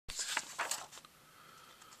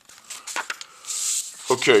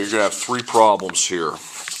Okay, you're going to have three problems here.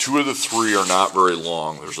 Two of the three are not very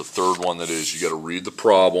long. There's a third one that is. You got to read the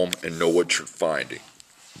problem and know what you're finding.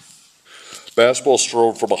 Basketball is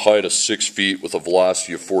thrown from a height of 6 feet with a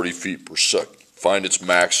velocity of 40 feet per second. Find its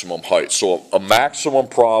maximum height. So a maximum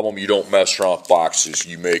problem, you don't mess around with boxes.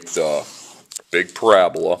 You make the big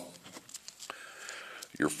parabola.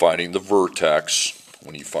 You're finding the vertex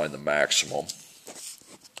when you find the maximum.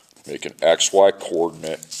 Make an XY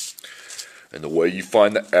coordinate. And the way you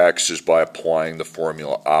find the x is by applying the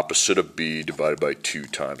formula opposite of b divided by 2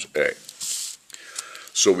 times a.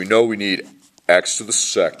 So we know we need x to the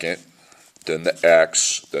second, then the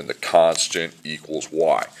x, then the constant equals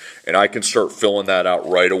y. And I can start filling that out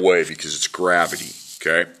right away because it's gravity,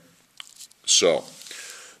 okay? So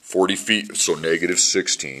 40 feet, so negative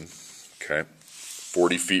 16, okay?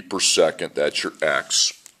 40 feet per second, that's your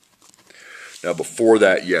x. Now before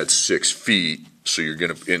that you had 6 feet. So you're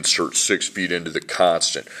going to insert 6 feet into the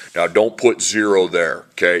constant. Now don't put 0 there,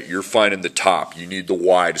 okay? You're finding the top. You need the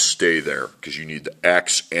y to stay there because you need the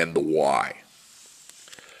x and the y.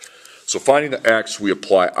 So finding the x, we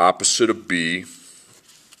apply opposite of b,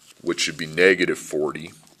 which should be negative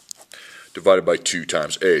 40, divided by 2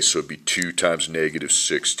 times a. So it would be 2 times negative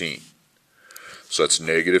 16. So that's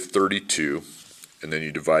negative 32. And then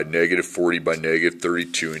you divide negative 40 by negative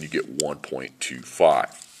 32 and you get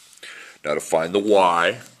 1.25. Now to find the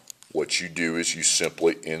y, what you do is you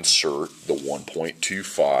simply insert the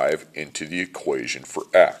 1.25 into the equation for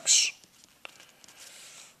x.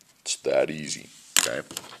 It's that easy, okay?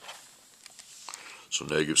 So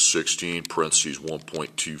negative 16, parentheses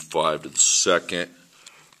 1.25 to the second,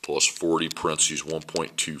 plus 40, parentheses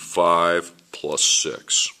 1.25, plus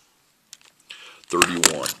 6.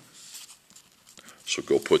 31. So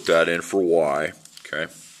go put that in for y,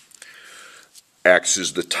 okay? X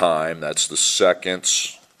is the time, that's the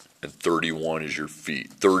seconds, and 31 is your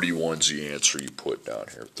feet. 31 is the answer you put down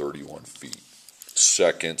here, 31 feet.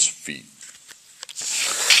 Seconds, feet.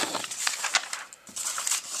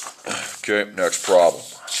 Okay, next problem.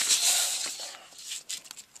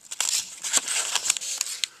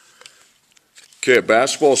 Okay, a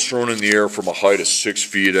basketball is thrown in the air from a height of 6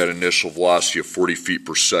 feet at an initial velocity of 40 feet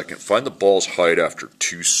per second. Find the ball's height after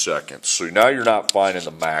 2 seconds. So now you're not finding the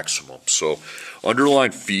maximum. So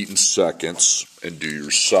underline feet and seconds and do your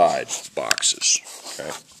side boxes. Okay,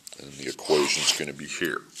 and the equation is going to be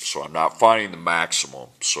here. So I'm not finding the maximum.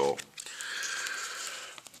 So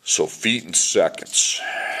feet and seconds.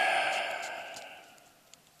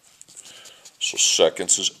 So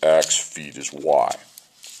seconds is x, feet is y.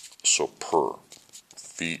 So per.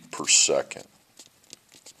 Feet per second.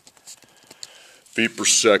 Feet per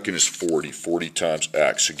second is 40. 40 times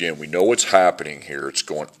x. Again, we know what's happening here. It's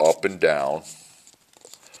going up and down,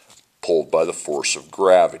 pulled by the force of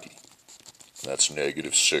gravity. That's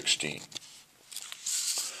negative 16.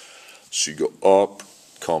 So you go up,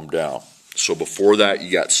 come down. So before that,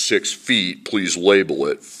 you got 6 feet. Please label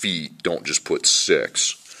it feet. Don't just put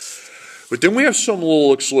 6. But then we have something that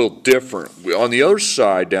looks a little different. On the other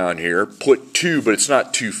side down here, put 2, but it's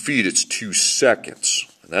not 2 feet, it's 2 seconds.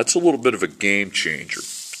 And that's a little bit of a game changer,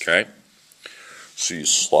 okay? So you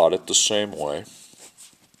slot it the same way.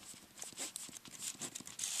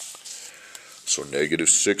 So negative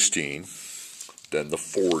 16, then the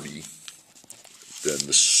 40, then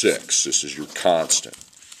the 6. This is your constant.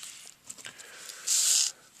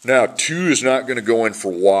 Now, 2 is not going to go in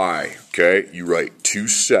for y, okay? You write 2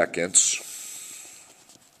 seconds.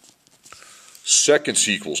 Seconds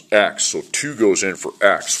equals x, so 2 goes in for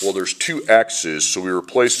x. Well, there's 2 x's, so we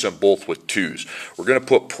replace them both with 2's. We're going to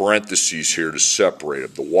put parentheses here to separate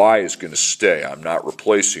them. The y is going to stay. I'm not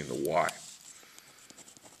replacing the y.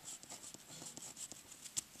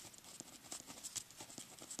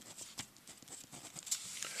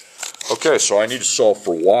 Okay, so I need to solve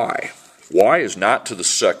for y. Y is not to the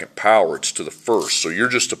second power, it's to the first. So you're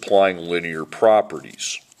just applying linear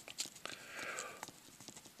properties.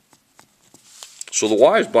 So the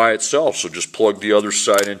y is by itself, so just plug the other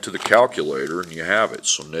side into the calculator and you have it.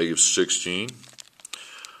 So negative 16,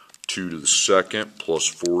 2 to the second plus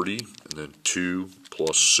 40, and then 2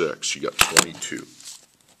 plus 6. You got 22.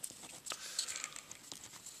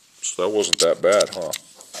 So that wasn't that bad, huh?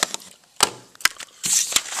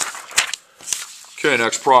 Okay,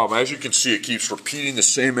 next problem. As you can see, it keeps repeating the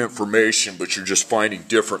same information, but you're just finding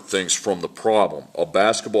different things from the problem. A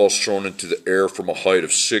basketball is thrown into the air from a height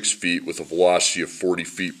of 6 feet with a velocity of 40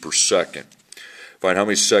 feet per second. Find how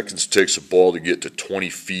many seconds it takes a ball to get to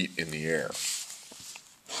 20 feet in the air.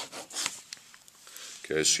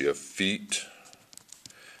 Okay, so you have feet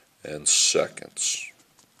and seconds.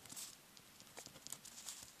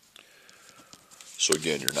 So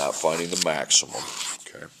again, you're not finding the maximum.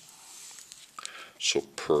 Okay. So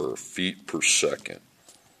per feet per second.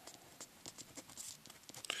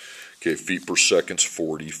 Okay, feet per second's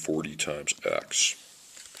 40. 40 times x.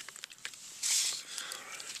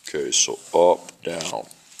 Okay, so up, down.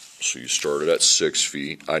 So you started at 6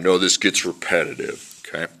 feet. I know this gets repetitive,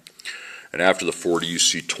 okay? And after the 40, you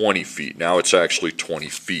see 20 feet. Now it's actually 20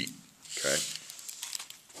 feet, okay?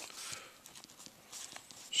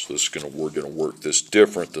 So this is we're going to work this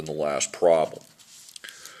different than the last problem.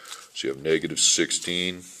 So you have negative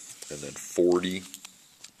 16 and then 40.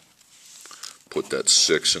 Put that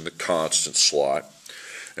 6 in the constant slot.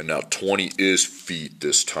 And now 20 is feet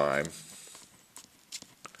this time.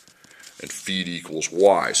 And feet equals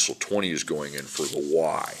y, so 20 is going in for the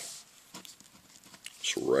y.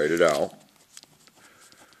 So write it out.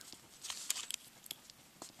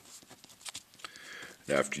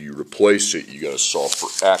 And after you replace it, you got to solve for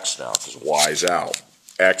x now, because y is out.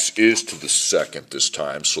 X is to the second this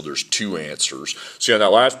time, so there's 2 answers. See, on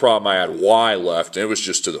that last problem, I had y left, and it was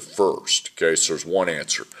just to the first. Okay, so there's 1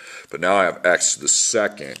 answer. But now I have x to the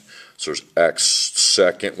second. So there's x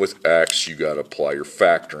second with x. You got to apply your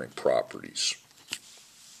factoring properties.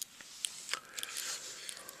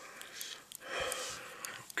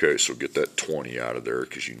 Okay, so get that 20 out of there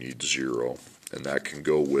because you need 0. And that can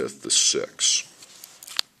go with the 6.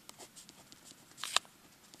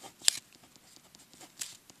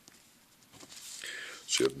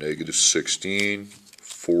 So you have negative 16,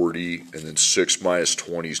 40, and then 6 minus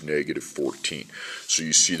 20 is negative 14. So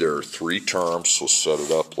you see there are 3 terms, so set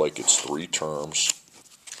it up like it's 3 terms.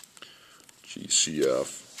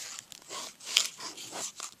 GCF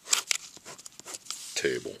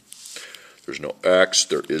table. There's no x,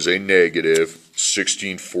 there is a negative,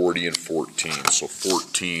 16, 40, and 14. So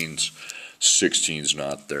 16's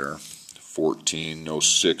not there. 14, no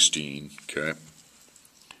 16, okay.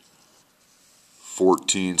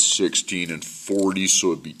 14, 16, and 40,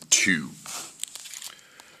 so it'd be 2.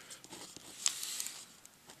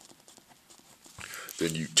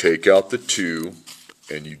 Then you take out the 2,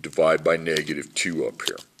 and you divide by negative 2 up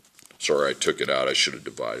here. Sorry, I took it out. I should have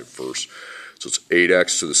divided first. So it's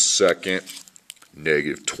 8x to the second,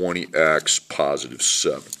 negative 20x, positive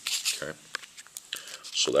 7. Okay.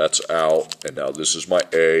 So that's out, and now this is my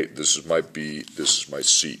A, this is my B, this is my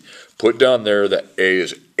C. Put down there that A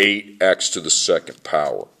is 8x to the second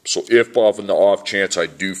power. So if on the off chance I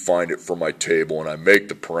do find it from my table and I make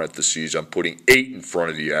the parentheses, I'm putting 8 in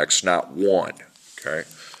front of the x, not 1. Okay.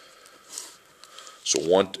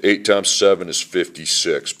 So 8 times 7 is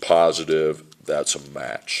 56. Positive, that's a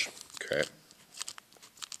match. Okay.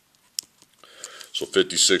 So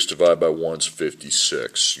 56 divided by 1 is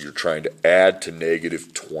 56. You're trying to add to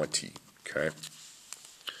negative 20. Okay.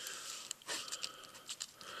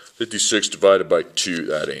 56 divided by 2,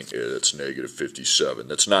 that ain't it. It's negative 57.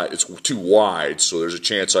 That's not, it's too wide, so there's a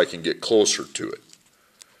chance I can get closer to it.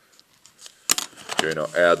 Okay, now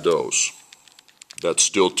add those. That's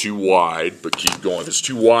still too wide, but keep going. If it's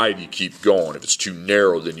too wide, you keep going. If it's too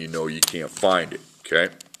narrow, then you know you can't find it.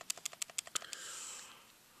 Okay?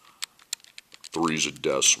 3 is a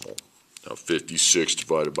decimal. Now 56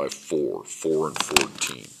 divided by 4. 4 and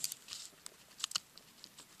 14.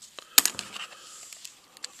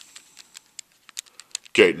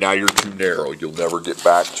 Okay, now you're too narrow. You'll never get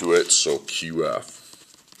back to it, so QF.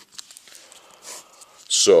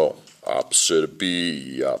 So, opposite of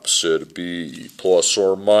B, plus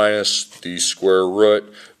or minus D square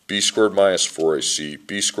root, B squared minus 4AC,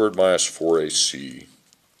 B squared minus 4AC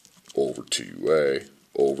over 2A,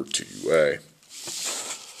 over 2A.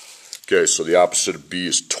 Okay, so the opposite of B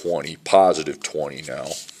is 20, positive 20 now.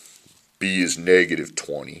 B is negative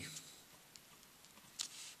 20.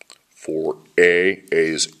 For A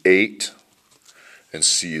is 8, and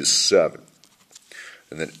C is 7.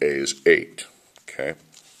 And then A is 8. Okay?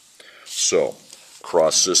 So,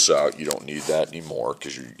 cross this out. You don't need that anymore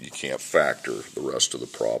because you can't factor the rest of the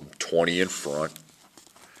problem. 20 in front.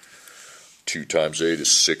 2 times 8 is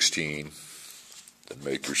 16. Then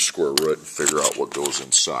make your square root and figure out what goes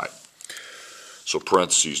inside. So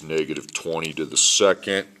parentheses, negative 20 to the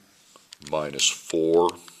second, minus 4,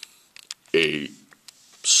 8,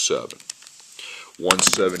 7.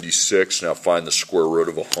 176, now find the square root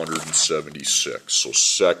of 176. So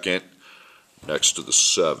second, next to the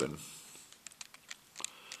 7,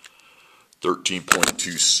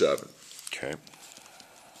 13.27. Okay.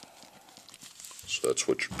 So that's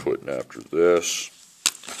what you're putting after this.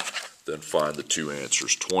 Then find the 2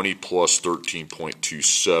 answers. 20 plus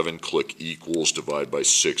 13.27, click equals, divide by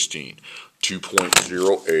 16.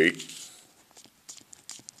 2.08.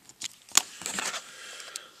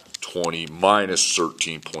 20 minus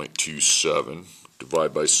 13.27.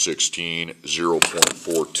 Divide by 16,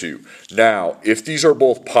 0.42. Now, if these are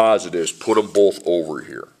both positives, put them both over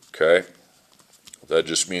here, okay? That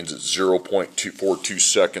just means it's 0.242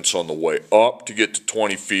 seconds on the way up to get to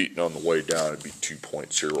 20 feet, and on the way down it'd be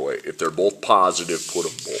 2.08. If they're both positive, put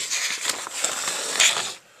them both.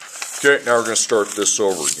 Okay, now we're going to start this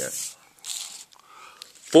over again.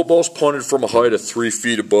 Football's punted from a height of 3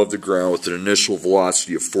 feet above the ground with an initial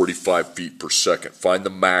velocity of 45 feet per second. Find the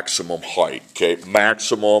maximum height. Okay,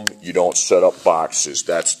 maximum, you don't set up boxes.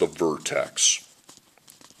 That's the vertex.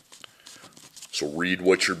 So read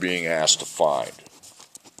what you're being asked to find.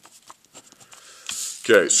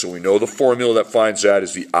 Okay, so we know the formula that finds that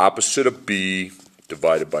is the opposite of B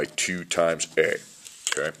divided by 2 times A.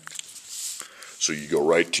 Okay, so you go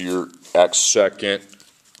right to your x second,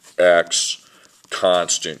 x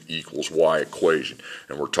constant equals y equation.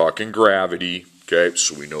 And we're talking gravity, okay,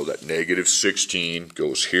 so we know that negative 16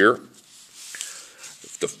 goes here.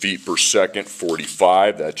 The feet per second,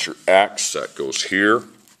 45, that's your x, that goes here.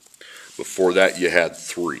 Before that you had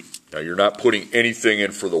 3. Now you're not putting anything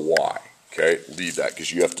in for the y, okay, leave that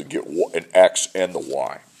because you have to get an x and the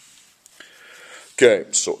y.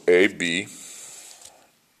 Okay, so A, B,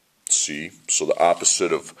 C, so the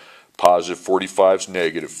opposite of positive 45 is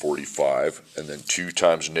negative 45, and then 2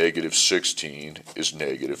 times negative 16 is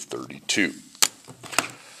negative 32.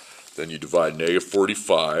 Then you divide negative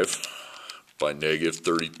 45 by negative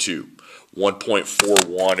 32.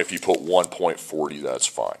 1.41, if you put 1.40, that's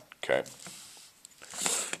fine, okay?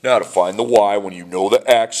 Now to find the y, when you know the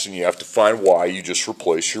x and you have to find y, you just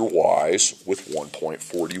replace your y's with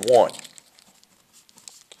 1.41.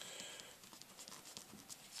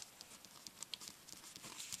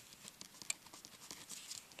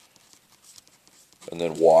 And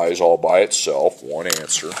then y is all by itself, one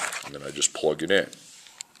answer, and then I just plug it in.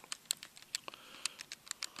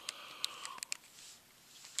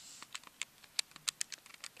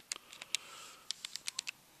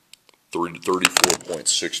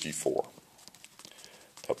 $34.64.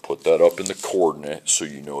 I put that up in the coordinate so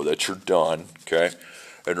you know that you're done, okay?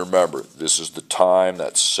 And remember, this is the time,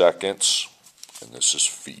 that's seconds, and this is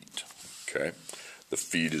feet, okay? The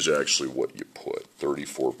feet is actually what you put,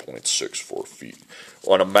 34.64 feet.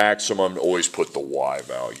 On a maximum, always put the y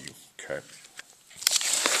value, okay?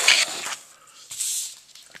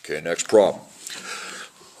 Okay, next problem.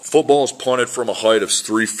 A football is punted from a height of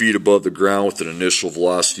 3 feet above the ground with an initial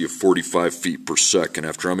velocity of 45 feet per second.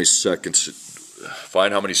 After how many seconds,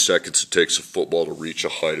 find how many seconds it takes a football to reach a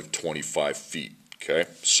height of 25 feet. Okay,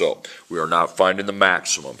 so we are not finding the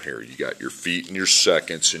maximum here. You got your feet and your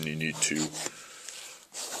seconds, and you need to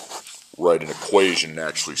write an equation and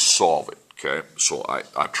actually solve it. Okay, so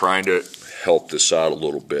I'm trying to help this out a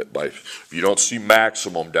little bit. If you don't see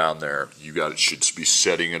maximum down there, it should be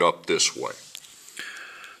setting it up this way.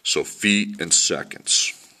 So feet and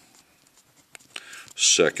seconds.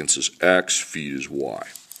 Seconds is x, feet is y.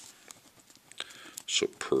 So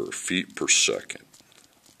per feet per second.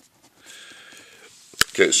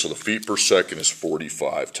 Okay, so the feet per second is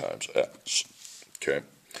 45 times x. Okay,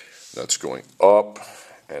 that's going up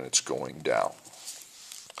and it's going down.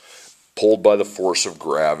 Pulled by the force of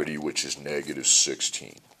gravity, which is negative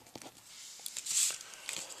 16.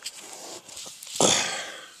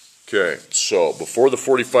 Okay, so before the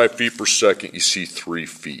 45 feet per second, you see 3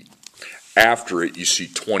 feet. After it, you see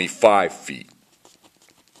 25 feet.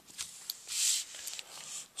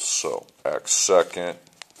 So x second,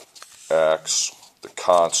 x, the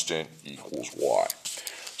constant equals y.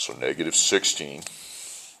 So negative 16,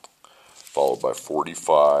 followed by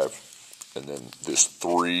 45, and then this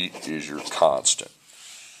 3 is your constant.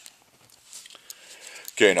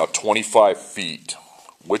 Okay, now 25 feet.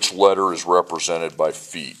 Which letter is represented by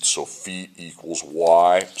feet? So feet equals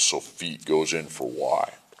y, so feet goes in for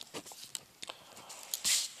y.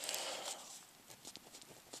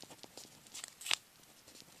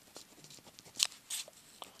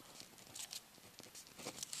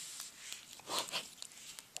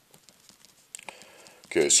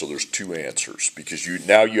 Okay, so there's 2 answers because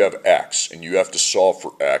now you have x, and you have to solve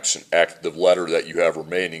for x, and the letter that you have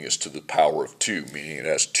remaining is to the power of 2, meaning it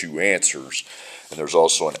has 2 answers, and there's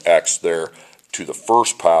also an x there to the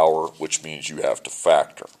first power, which means you have to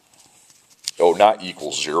factor. Oh, not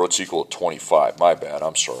equals 0, it's equal to 25. My bad,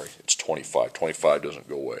 I'm sorry, it's 25. 25 doesn't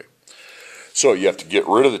go away. So you have to get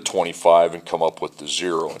rid of the 25 and come up with the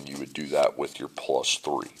 0, and you would do that with your plus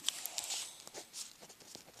 3.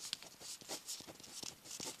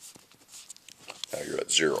 Now you're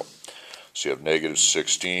at 0. So you have negative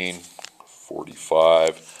 16,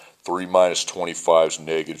 45. 3 minus 25 is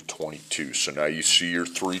negative 22. So now you see your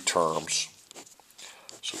three terms.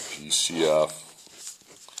 So PCF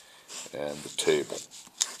and the table.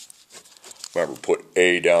 Remember, put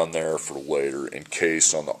A down there for later in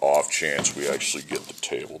case on the off chance we actually get the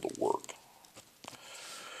table to work.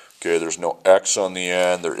 Okay, there's no X on the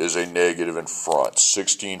end. There is a negative in front.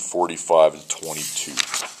 16, 45, and 22.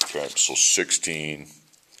 Okay, so 16,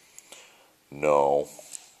 no.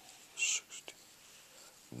 16,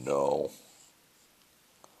 no.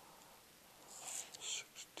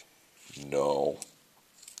 16, no.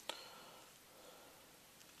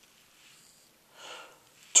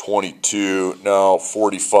 22, no.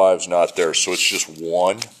 45 is not there, so it's just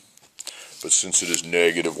 1. But since it is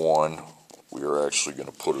negative 1, we are actually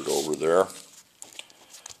going to put it over there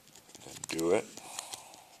and do it.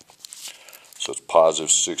 So it's positive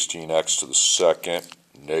 16x to the second,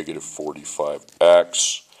 negative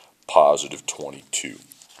 45x, positive 22.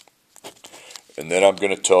 And then I'm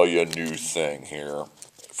going to tell you a new thing here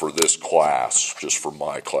for this class, just for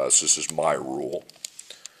my class. This is my rule.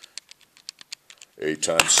 A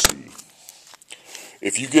times C.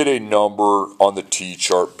 If you get a number on the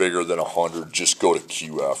T-chart bigger than 100, just go to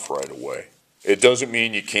QF right away. It doesn't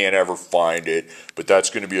mean you can't ever find it, but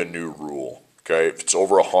that's going to be a new rule. Okay, if it's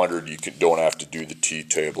over 100, you don't have to do the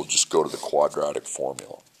T-table. Just go to the quadratic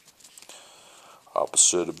formula.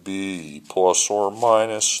 Opposite of B, plus or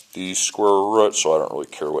minus the square root, so I don't really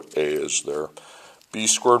care what A is there. B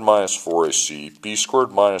squared minus 4AC, B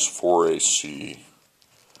squared minus 4AC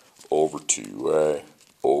over 2A,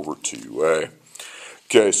 over 2A.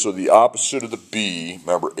 Okay, so the opposite of the B,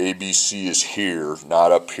 remember ABC is here,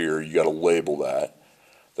 not up here. You got to label that.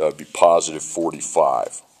 That would be positive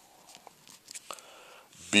 45.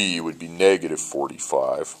 B would be negative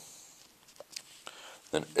 45.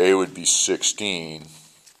 Then A would be 16.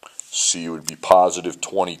 C would be positive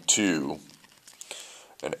 22.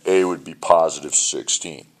 And A would be positive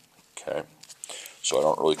 16. Okay, so I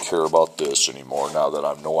don't really care about this anymore now that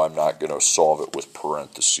I know I'm not going to solve it with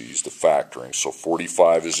parentheses, the factoring. So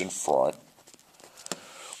 45 is in front.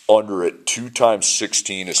 Under it, 2 times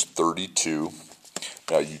 16 is 32.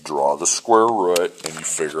 Now you draw the square root and you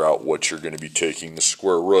figure out what you're going to be taking the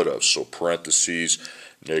square root of. So parentheses,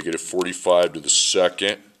 negative 45 to the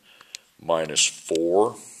second minus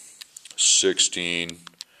 4, 16,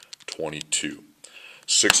 22.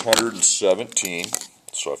 617.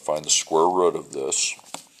 So I find the square root of this.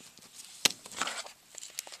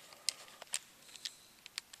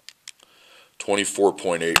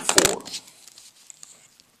 $24.84.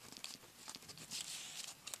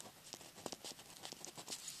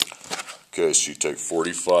 Okay, so you take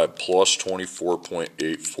 45 plus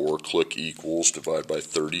 24.84, click equals, divide by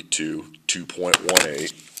 32,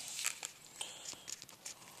 2.18.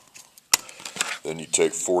 Then you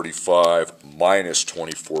take 45 minus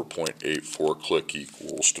 24.84, click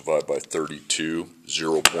equals, divide by 32,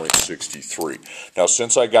 0.63. Now,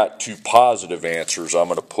 since I got two positive answers, I'm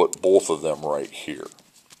going to put both of them right here.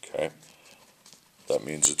 Okay, that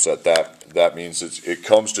means it's at that means it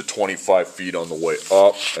comes to 25 feet on the way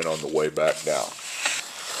up and on the way back down.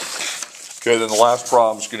 Okay, then the last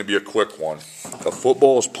problem is going to be a quick one. A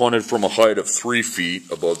football is punted from a height of 3 feet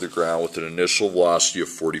above the ground with an initial velocity of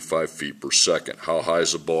 45 feet per second. How high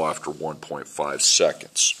is the ball after 1.5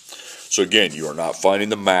 seconds? So again, you are not finding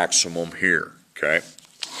the maximum here, okay?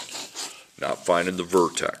 Not finding the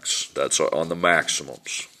vertex. That's on the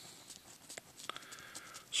maximums.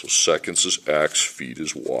 So seconds is x, feet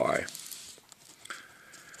is y.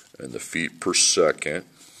 And the feet per second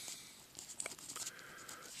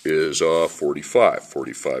is 45.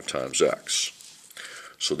 45 times x.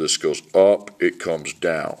 So this goes up, it comes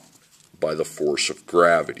down by the force of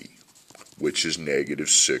gravity, which is negative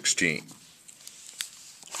 16.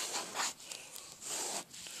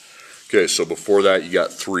 Okay, so before that you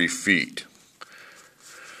got 3 feet.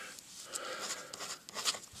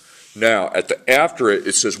 Now, after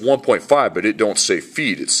it says 1.5, but it don't say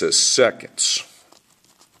feet, it says seconds.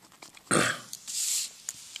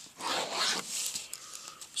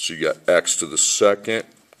 So you got x to the second,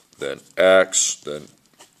 then x, then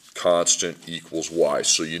constant equals y.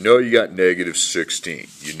 So you know you got negative 16.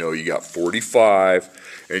 You know you got 45,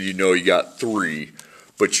 and you know you got 3.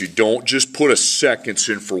 But you don't just put a seconds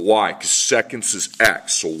in for y, because seconds is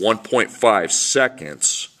x. So 1.5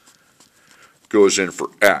 seconds goes in for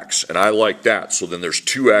x, and I like that. So then there's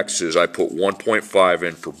 2 x's. I put 1.5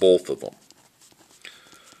 in for both of them.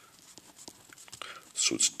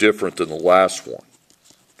 So it's different than the last one.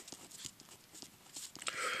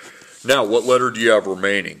 Now, what letter do you have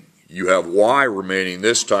remaining? You have y remaining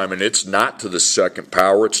this time, and it's not to the second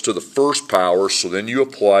power, it's to the first power, so then you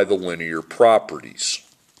apply the linear properties.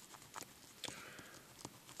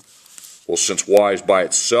 Well, since y is by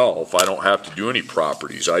itself, I don't have to do any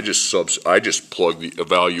properties. I just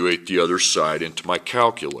evaluate the other side into my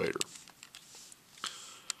calculator.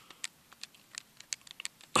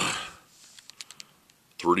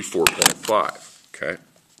 $34.5, okay?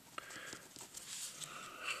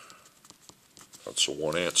 That's the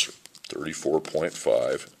one answer,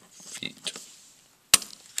 34.5.